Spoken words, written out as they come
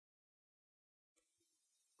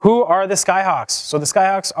Who are the SkyHawks? So the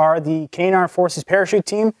SkyHawks are the Canadian Armed Forces parachute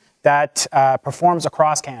team that performs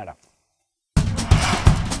across Canada.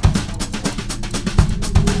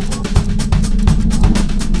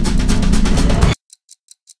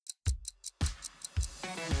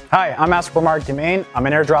 Hi, I'm Cplc Marc Dumaine. I'm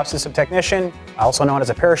an airdrop system technician, also known as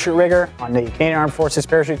a parachute rigger on the Canadian Armed Forces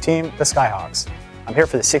parachute team, the SkyHawks. I'm here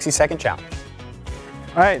for the 60-second challenge.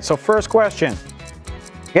 All right, so first question.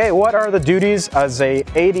 Okay, what are the duties as a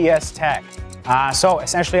ADS tech? So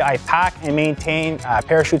essentially I pack and maintain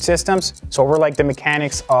parachute systems. So we're like the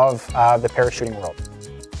mechanics of the parachuting world.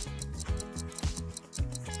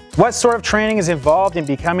 What sort of training is involved in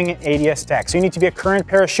becoming an ADS tech? So you need to be a current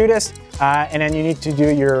parachutist, and then you need to do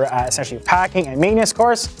your essentially packing and maintenance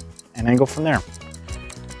course, and then go from there.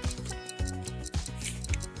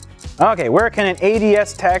 Okay, where can an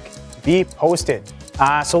ADS tech be posted?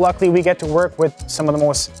 So luckily we get to work with some of the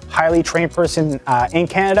most highly trained person in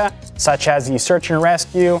Canada, such as the Search and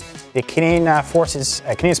Rescue, the Canadian Forces,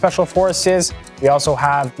 Canadian Special Forces. We also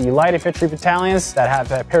have the Light Infantry Battalions that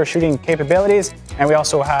have parachuting capabilities, and we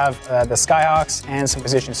also have the SkyHawks and some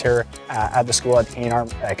positions here at the school at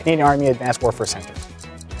the Canadian Army Advanced Warfare Center.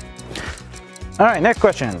 All right, next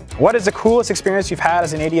question. What is the coolest experience you've had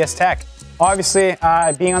as an ADS tech? Obviously,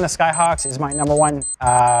 being on the SkyHawks is my number one,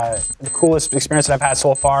 the coolest experience that I've had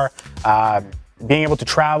so far. Being able to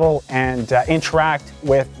travel and interact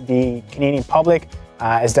with the Canadian public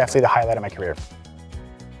is definitely the highlight of my career.